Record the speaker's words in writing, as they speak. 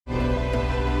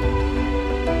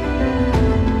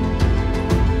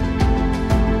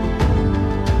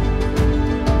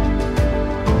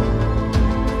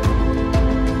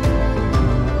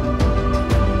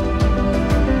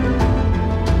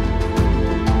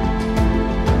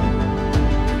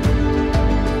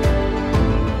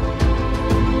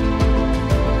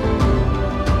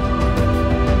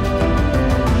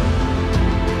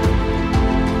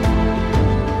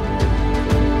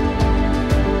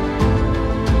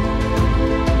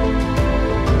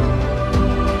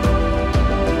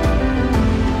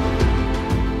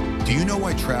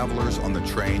a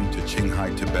train to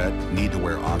Qinghai, Tibet need to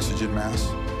wear oxygen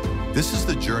masks? This is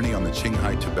the journey on the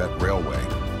Qinghai-Tibet Railway,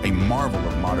 a marvel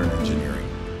of modern engineering.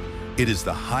 It is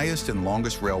the highest and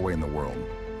longest railway in the world.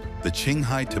 The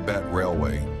Qinghai-Tibet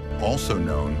Railway, also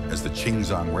known as the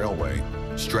Qingzhang Railway,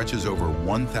 stretches over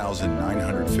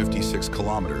 1,956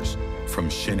 kilometers from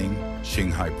Xining,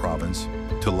 Qinghai Province,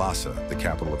 to Lhasa, the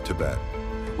capital of Tibet.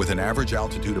 With an average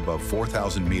altitude above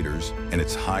 4,000 meters and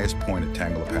its highest point at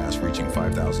Tangla Pass reaching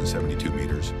 5,072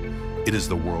 meters, it is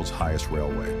the world's highest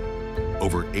railway.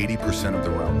 Over 80% of the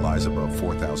route lies above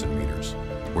 4,000 meters,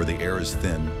 where the air is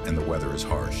thin and the weather is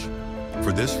harsh.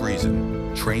 For this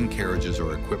reason, train carriages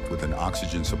are equipped with an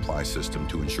oxygen supply system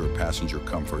to ensure passenger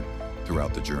comfort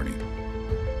throughout the journey.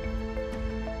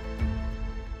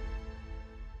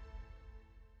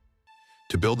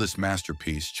 To build this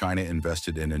masterpiece, China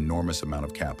invested an enormous amount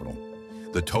of capital.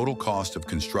 The total cost of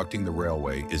constructing the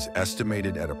railway is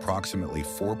estimated at approximately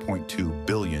 $4.2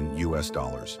 billion,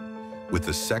 with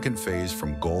the second phase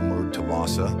from Golmud to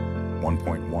Lhasa,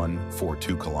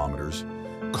 1.142 kilometers,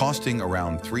 costing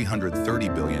around 330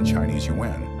 billion Chinese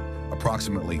yuan,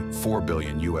 approximately $4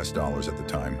 billion at the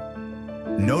time.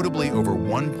 Notably, over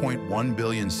 1.1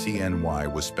 billion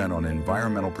CNY was spent on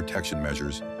environmental protection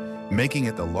measures, making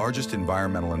it the largest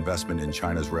environmental investment in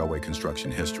China's railway construction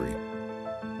history.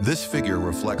 This figure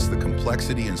reflects the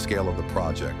complexity and scale of the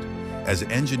project, as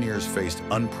engineers faced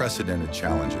unprecedented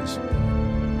challenges.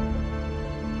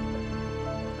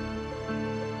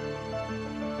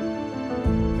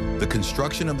 The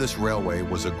construction of this railway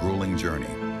was a grueling journey.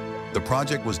 The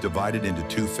project was divided into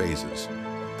two phases.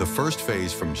 The first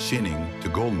phase from Xining to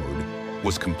Golmud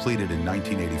was completed in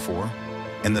 1984,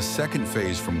 and the second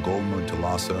phase from Golmud to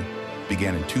Lhasa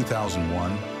began in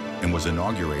 2001 and was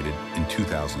inaugurated in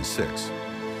 2006.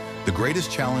 The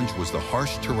greatest challenge was the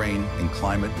harsh terrain and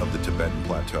climate of the Tibetan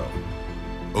Plateau.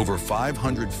 Over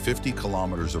 550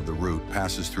 kilometers of the route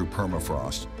passes through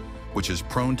permafrost, which is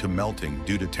prone to melting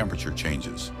due to temperature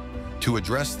changes. To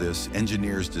address this,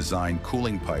 engineers designed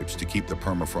cooling pipes to keep the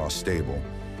permafrost stable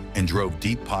and drove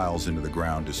deep piles into the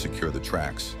ground to secure the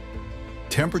tracks.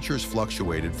 Temperatures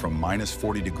fluctuated from minus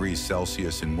 40 degrees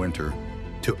Celsius in winter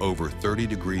to over 30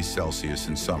 degrees Celsius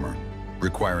in summer,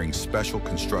 requiring special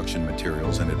construction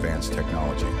materials and advanced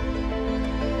technology.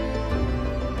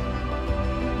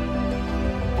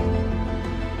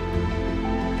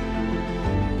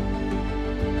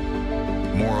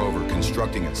 Moreover,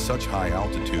 constructing at such high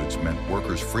altitudes meant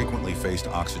workers frequently faced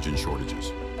oxygen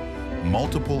shortages.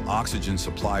 Multiple oxygen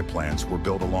supply plants were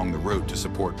built along the route to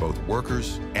support both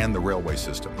workers and the railway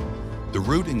system. The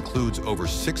route includes over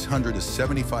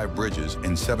 675 bridges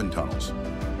and 7 tunnels,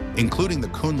 including the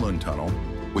Kunlun Tunnel,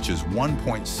 which is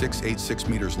 1.686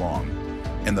 meters long,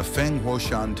 and the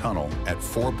Fenghuoshan Tunnel at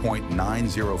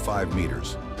 4.905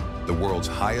 meters, the world's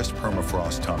highest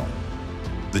permafrost tunnel.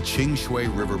 The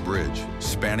Qingshui River Bridge,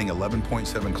 spanning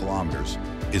 11.7 kilometers,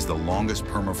 is the longest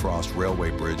permafrost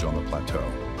railway bridge on the plateau.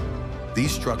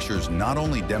 These structures not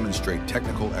only demonstrate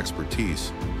technical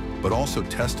expertise, but also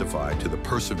testify to the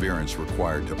perseverance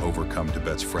required to overcome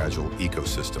Tibet's fragile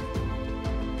ecosystem.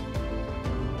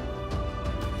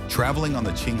 Traveling on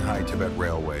the Qinghai-Tibet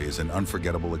Railway is an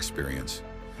unforgettable experience.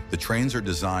 The trains are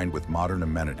designed with modern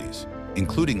amenities,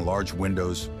 including large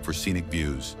windows for scenic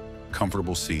views,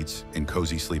 comfortable seats, and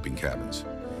cozy sleeping cabins.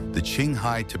 The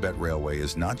Qinghai-Tibet Railway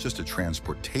is not just a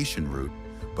transportation route,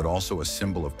 but also a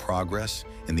symbol of progress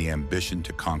and the ambition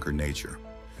to conquer nature.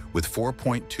 With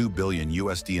 $4.2 billion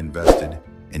invested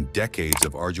and decades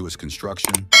of arduous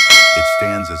construction, it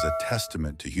stands as a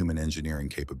testament to human engineering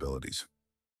capabilities.